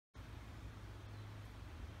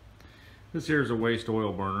This here is a waste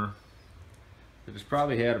oil burner. It has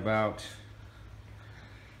probably had about,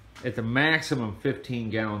 at the maximum, 15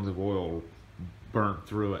 gallons of oil burnt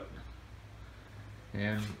through it.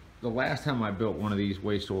 And the last time I built one of these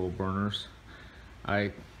waste oil burners,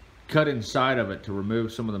 I cut inside of it to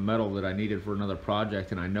remove some of the metal that I needed for another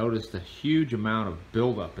project, and I noticed a huge amount of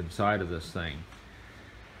buildup inside of this thing.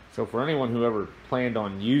 So for anyone who ever planned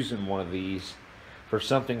on using one of these for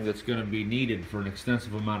something that's going to be needed for an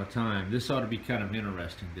extensive amount of time, this ought to be kind of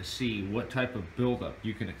interesting to see what type of buildup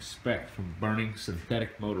you can expect from burning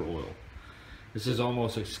synthetic motor oil. This is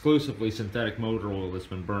almost exclusively synthetic motor oil that's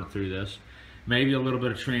been burnt through this. Maybe a little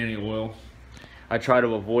bit of tranny oil. I try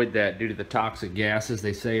to avoid that due to the toxic gases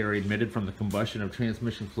they say are emitted from the combustion of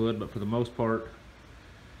transmission fluid, but for the most part,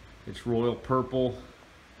 it's Royal Purple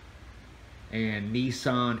and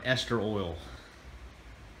Nissan ester oil.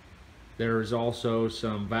 There's also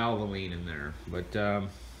some Valvoline in there, but I'm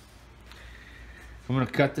going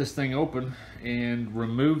to cut this thing open and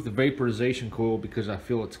remove the vaporization coil because I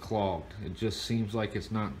feel it's clogged. It just seems like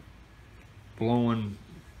it's not blowing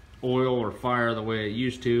oil or fire the way it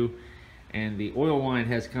used to, and the oil line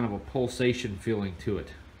has kind of a pulsation feeling to it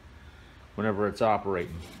whenever it's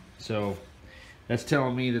operating. So that's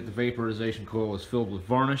telling me that the vaporization coil is filled with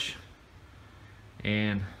varnish,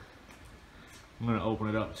 and I'm going to open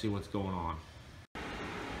it up and see what's going on.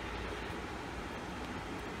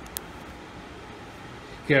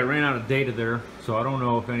 Okay, I ran out of data there, so I don't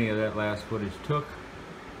know if any of that last footage took.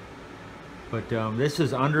 But this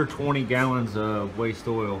is under 20 gallons of waste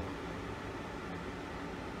oil.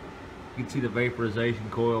 You can see the vaporization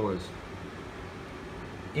coil is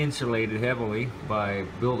insulated heavily by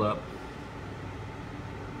buildup.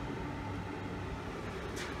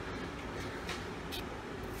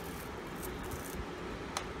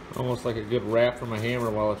 Almost like a good rap from a hammer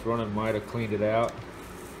while it's running might have cleaned it out.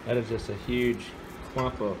 That is just a huge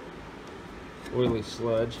clump of oily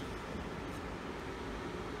sludge.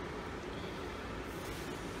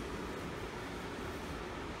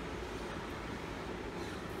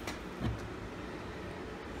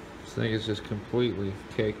 This thing is just completely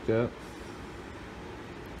caked up.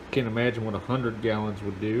 Can't imagine what 100 gallons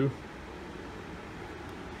would do.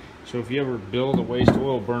 So if you ever build a waste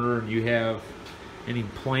oil burner and you have any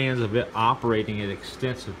plans of it operating at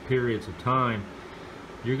extensive periods of time,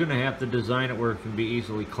 you're going to have to design it where it can be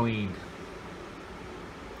easily cleaned.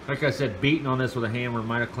 Like I said, beating on this with a hammer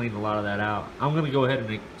might have cleaned a lot of that out. I'm going to go ahead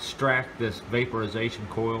and extract this vaporization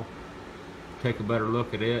coil, take a better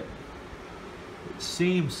look at it. It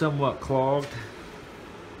seems somewhat clogged.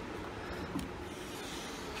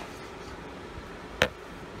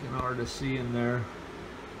 It's hard to see in there.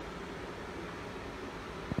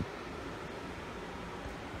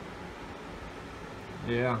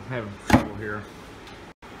 Yeah, I'm having trouble here.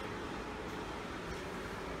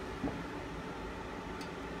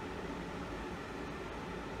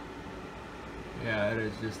 Yeah, it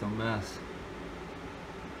is just a mess.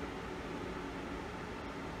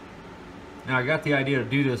 Now I got the idea to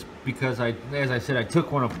do this because as I said, I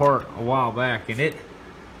took one apart a while back and it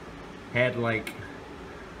had like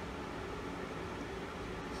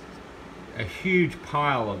a huge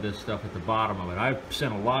pile of this stuff at the bottom of it. I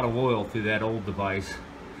sent a lot of oil through that old device.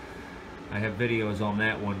 I have videos on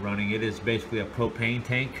that one running. It is basically a propane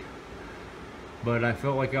tank, but I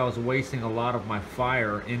felt like I was wasting a lot of my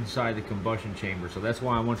fire inside the combustion chamber, so that's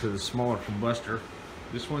why I went to the smaller combustor.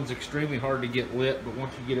 This one's extremely hard to get lit, but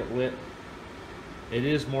once you get it lit, it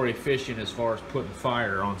is more efficient as far as putting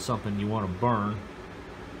fire on something you want to burn.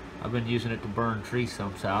 I've been using it to burn tree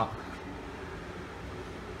stumps out.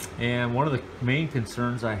 And one of the main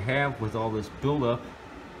concerns I have with all this buildup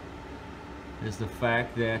is the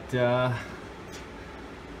fact that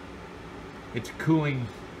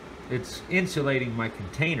it's insulating my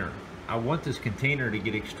container. I want this container to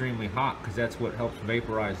get extremely hot because that's what helps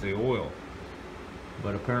vaporize the oil.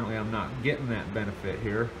 But apparently I'm not getting that benefit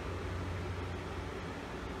here.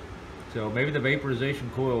 So maybe the vaporization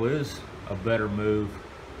coil is a better move,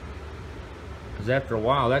 because after a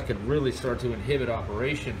while that could really start to inhibit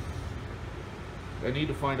operation. I need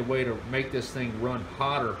to find a way to make this thing run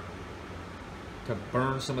hotter to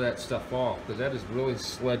burn some of that stuff off, because that is really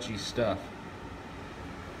sludgy stuff.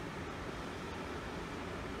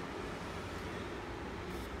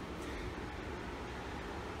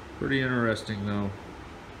 Pretty interesting though,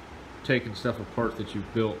 taking stuff apart that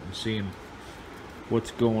you've built and seeing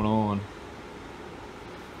what's going on.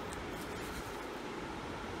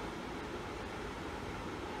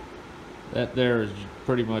 That there is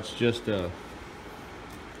pretty much just a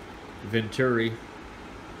Venturi,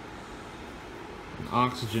 an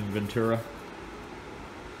oxygen Ventura.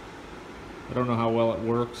 I don't know how well it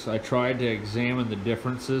works. I tried to examine the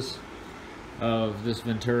differences of this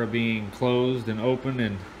Ventura being closed and open,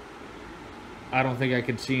 and I don't think I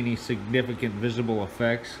could see any significant visible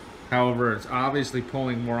effects. However, it's obviously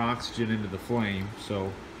pulling more oxygen into the flame,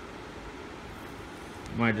 so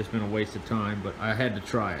it might have just been a waste of time, but I had to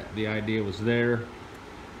try it. The idea was there.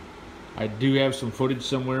 I do have some footage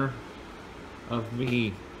somewhere of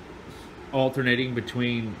me alternating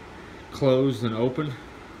between closed and open.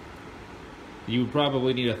 You would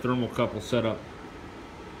probably need a thermocouple setup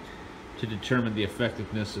to determine the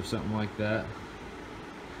effectiveness of something like that.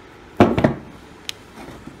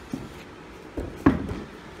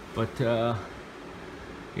 But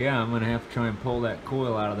yeah, I'm gonna have to try and pull that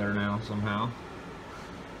coil out of there now somehow.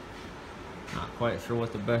 Not quite sure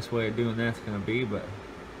what the best way of doing that's gonna be, but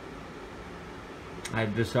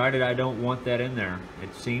I've decided I don't want that in there.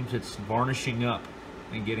 It seems it's varnishing up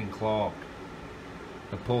and getting clogged.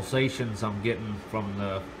 The pulsations I'm getting from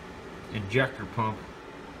the injector pump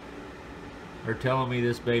are telling me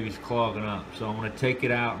this baby's clogging up. So I'm going to take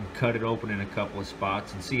it out and cut it open in a couple of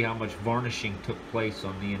spots and see how much varnishing took place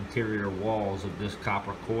on the interior walls of this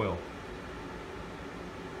copper coil.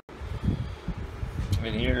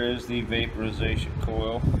 And here is the vaporization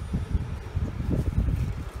coil.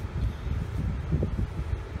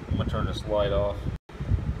 I'm going to turn this light off.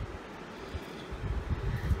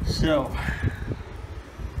 So,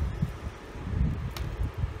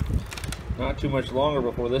 not too much longer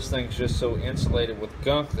before this thing's just so insulated with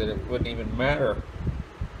gunk that it wouldn't even matter.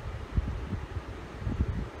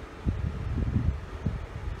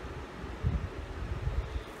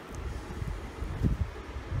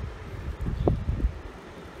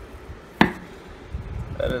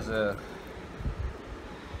 That is a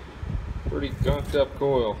pretty gunked up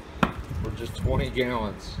coil for just 20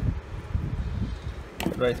 gallons.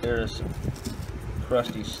 Right there is some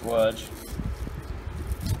crusty sludge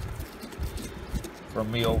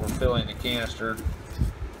from me overfilling the canister.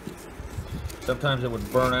 Sometimes it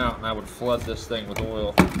would burn out and I would flood this thing with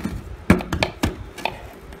oil.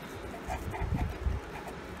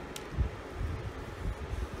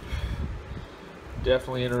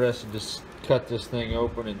 Definitely interested to cut this thing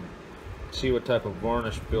open and see what type of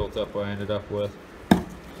varnish built up I ended up with.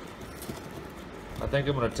 I think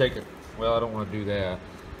I'm going to take it. Well, I don't want to do that.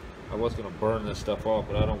 I was going to burn this stuff off,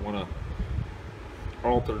 but I don't want to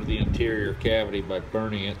alter the interior cavity by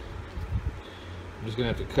burning it. I'm just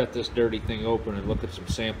going to have to cut this dirty thing open and look at some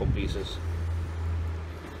sample pieces.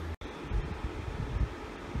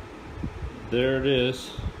 There it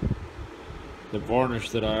is. The varnish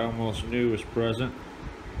that I almost knew was present.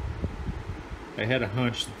 I had a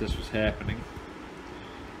hunch that this was happening.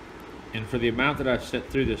 And for the amount that I've set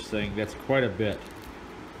through this thing, that's quite a bit.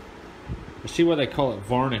 I see why they call it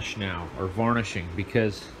varnish now, or varnishing,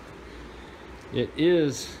 because it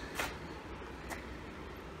is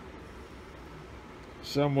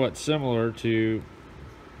somewhat similar to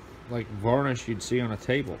like varnish you'd see on a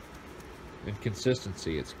table in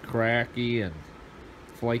consistency. It's cracky and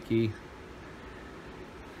flaky.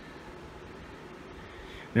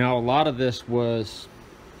 Now, a lot of this was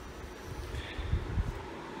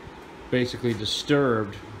basically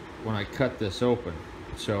disturbed when I cut this open,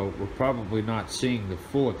 so we're probably not seeing the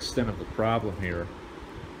full extent of the problem here.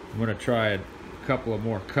 I'm going to try a couple of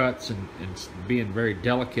more cuts and being very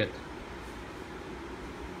delicate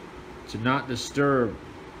to not disturb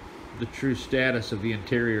the true status of the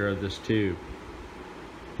interior of this tube.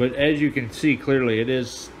 But as you can see clearly, it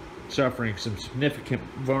is suffering some significant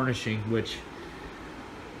varnishing, which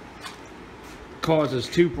causes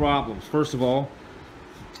two problems. First of all,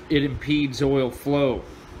 it impedes oil flow.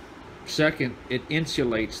 Second, it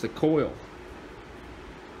insulates the coil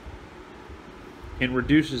and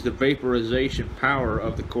reduces the vaporization power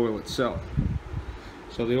of the coil itself.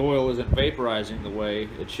 So the oil isn't vaporizing the way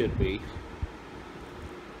it should be,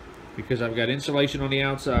 because I've got insulation on the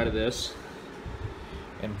outside of this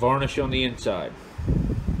and varnish on the inside.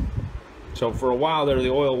 So for a while there,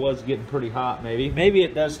 the oil was getting pretty hot. Maybe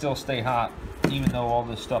it does still stay hot even though all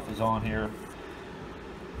this stuff is on here.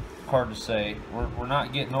 Hard to say. We're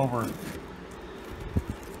not getting over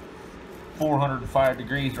 405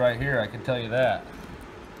 degrees right here, I can tell you that.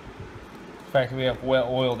 The fact that we have wet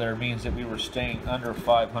oil there means that we were staying under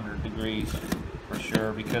 500 degrees for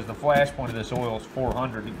sure, because the flash point of this oil is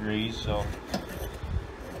 400 degrees. So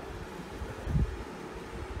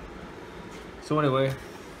anyway,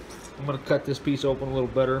 I'm going to cut this piece open a little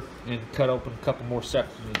better and cut open a couple more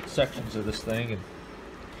sections of this thing and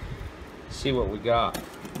see what we got.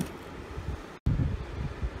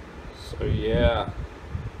 So yeah,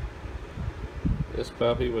 this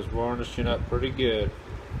puppy was varnishing up pretty good.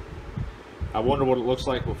 I wonder what it looks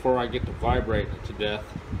like before I get to vibrating it to death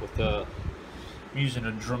with using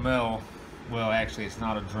a Dremel. Well, actually it's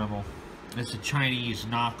not a Dremel. It's a Chinese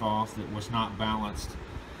knockoff that was not balanced.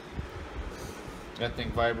 That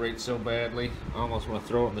thing vibrates so badly, I almost want to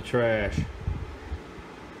throw it in the trash.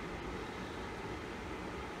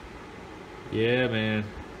 Yeah, man.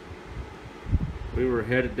 We were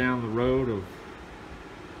headed down the road of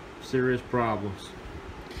serious problems.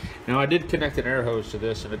 Now, I did connect an air hose to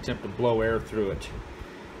this and attempt to blow air through it.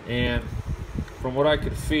 And from what I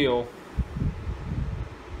could feel,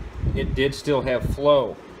 it did still have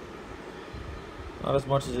flow. Not as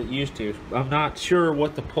much as it used to. I'm not sure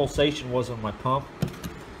what the pulsation was on my pump.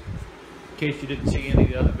 In case you didn't see any of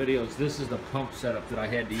the other videos, this is the pump setup that I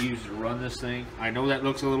had to use to run this thing. I know that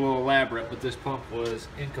looks a little elaborate, but this pump was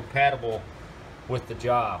incompatible with the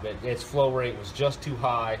job. Its flow rate was just too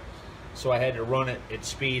high, so I had to run it at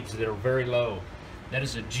speeds that are very low. That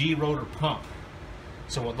is a G rotor pump.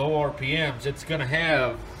 So at low RPMs, it's going to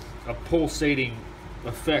have a pulsating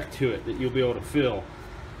effect to it that you'll be able to feel.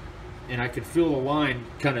 And I could feel the line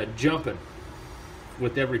kind of jumping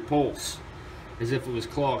with every pulse as if it was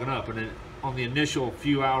clogging up. And then on the initial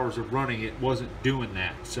few hours of running, it wasn't doing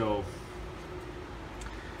that. So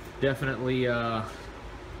definitely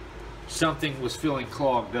something was feeling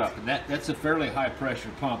clogged up. And that's a fairly high pressure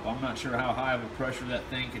pump. I'm not sure how high of a pressure that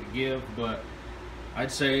thing can give, but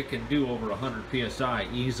I'd say it can do over 100 psi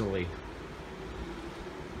easily.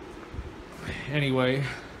 Anyway,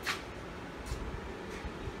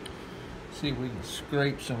 see if we can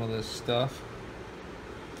scrape some of this stuff.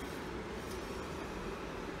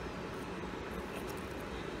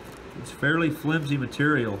 It's fairly flimsy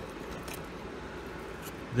material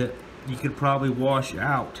that you could probably wash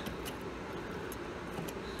out.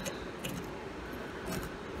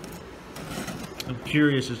 I'm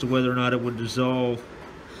curious as to whether or not it would dissolve.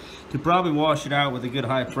 You could probably wash it out with a good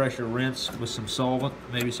high pressure rinse with some solvent,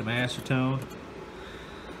 maybe some acetone.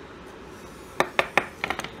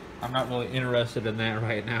 I'm not really interested in that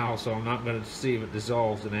right now, so I'm not going to see if it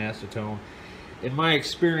dissolves in acetone. In my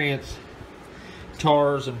experience,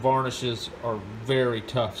 tars and varnishes are very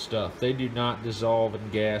tough stuff. They do not dissolve in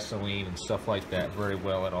gasoline and stuff like that very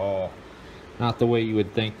well at all. Not the way you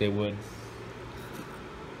would think they would.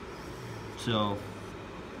 So,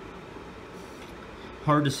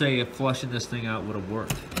 hard to say if flushing this thing out would have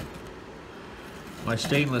worked. My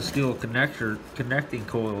stainless steel connecting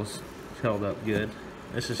coils held up good.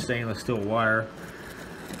 This is stainless steel wire.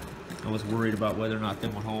 I was worried about whether or not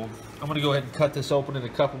them would hold. I'm going to go ahead and cut this open in a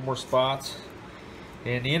couple more spots.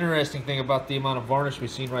 And the interesting thing about the amount of varnish we've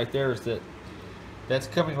seen right there is that that's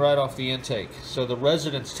coming right off the intake. So the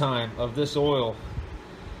residence time of this oil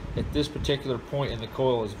at this particular point in the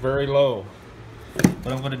coil is very low. What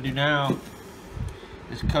I'm going to do now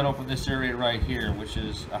is cut open this area right here, which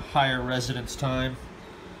is a higher residence time,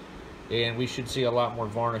 and we should see a lot more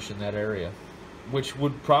varnish in that area, which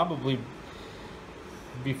would probably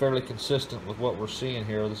be fairly consistent with what we're seeing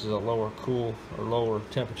here. This is a lower cool or lower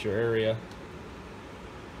temperature area,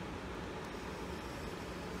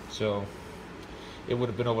 so it would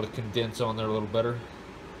have been able to condense on there a little better.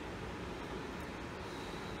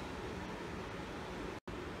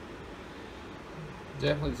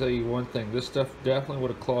 Definitely tell you one thing, this stuff definitely would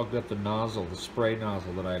have clogged up the nozzle, the spray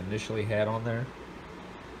nozzle that I initially had on there.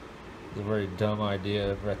 It's a very dumb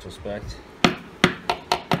idea in retrospect.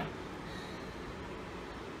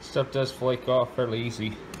 Stuff does flake off fairly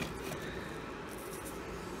easy.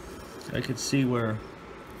 I could see where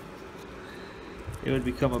it would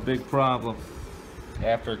become a big problem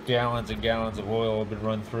after gallons and gallons of oil have been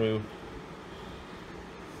run through.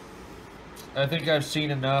 I think I've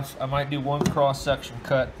seen enough. I might do one cross-section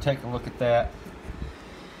cut, take a look at that.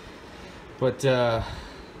 But yeah,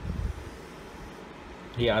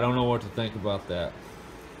 I don't know what to think about that.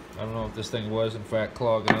 I don't know if this thing was in fact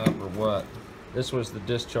clogging up or what. This was the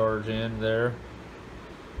discharge end there.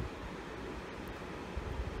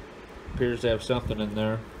 Appears to have something in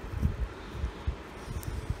there.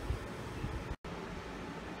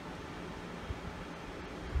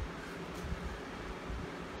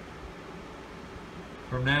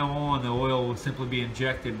 From now on, the oil will simply be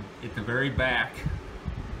injected at the very back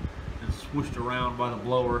and swooshed around by the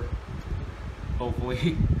blower,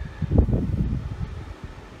 hopefully.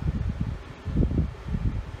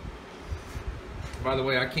 By the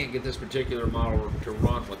way, I can't get this particular model to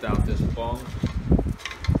run without this bung.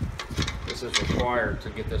 This is required to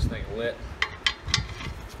get this thing lit.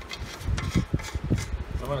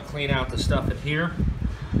 I'm going to clean out the stuff in here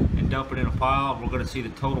and dump it in a pile. We're going to see the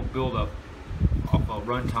total buildup of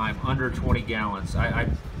runtime under 20 gallons. I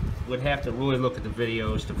would have to really look at the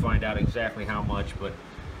videos to find out exactly how much, but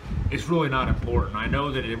it's really not important. I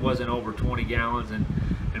know that it wasn't over 20 gallons, and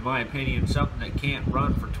in my opinion, something that can't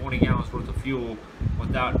run for 20 gallons worth of fuel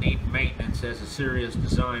without needing maintenance has a serious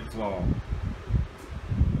design flaw.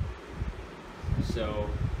 So,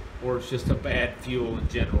 or it's just a bad fuel in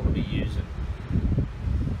general to be using.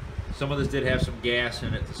 Some of this did have some gas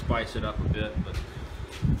in it to spice it up a bit, but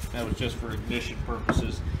that was just for ignition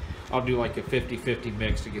purposes. I'll do like a 50-50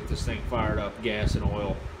 mix to get this thing fired up, gas and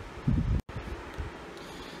oil.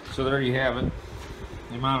 So there you have it,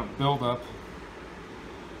 the amount of buildup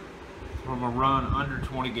from a run under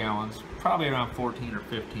 20 gallons, probably around 14 or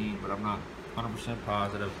 15, but I'm not 100%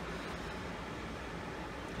 positive.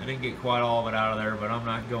 I didn't get quite all of it out of there, but I'm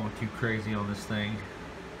not going too crazy on this thing.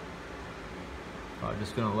 I'm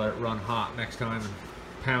just going to let it run hot next time and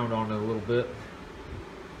pound on it a little bit.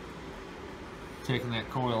 Taking that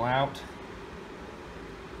coil out.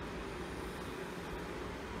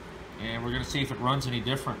 And we're going to see if it runs any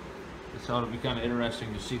different. This ought to be kind of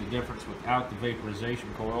interesting to see the difference without the vaporization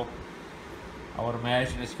coil. I would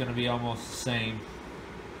imagine it's going to be almost the same,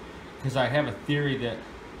 because I have a theory that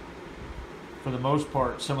for the most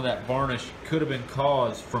part some of that varnish could have been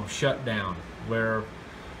caused from shutdown, where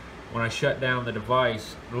when I shut down the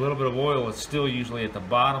device, a little bit of oil is still usually at the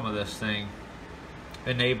bottom of this thing,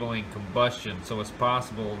 enabling combustion. So it's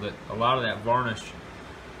possible that a lot of that varnish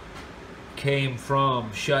came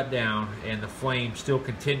from shutdown and the flame still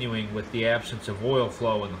continuing with the absence of oil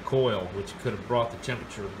flow in the coil, which could have brought the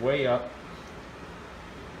temperature way up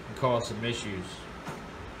and caused some issues.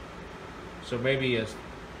 So maybe a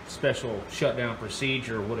special shutdown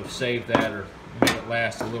procedure would have saved that, or made it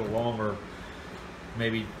last a little longer.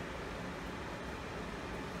 Maybe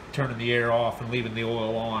turning the air off and leaving the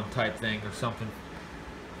oil on type thing or something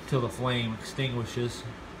till the flame extinguishes.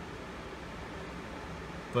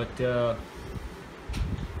 But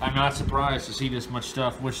I'm not surprised to see this much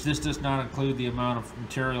stuff, which this does not include the amount of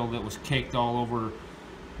material that was caked all over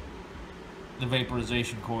the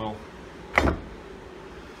vaporization coil.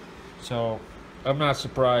 So I'm not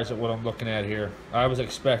surprised at what I'm looking at here. I was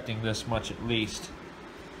expecting this much at least.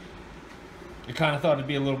 I kind of thought it'd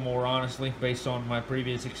be a little more, honestly, based on my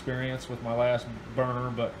previous experience with my last burner,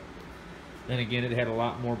 but then again, it had a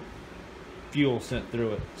lot more fuel sent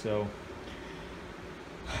through it. So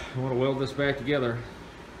I want to weld this back together,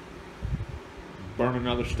 burn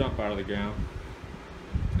another stump out of the ground.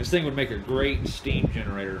 This thing would make a great steam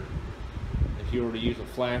generator if you were to use a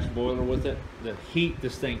flash boiler with it. The heat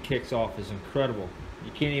this thing kicks off is incredible.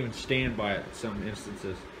 You can't even stand by it in some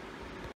instances.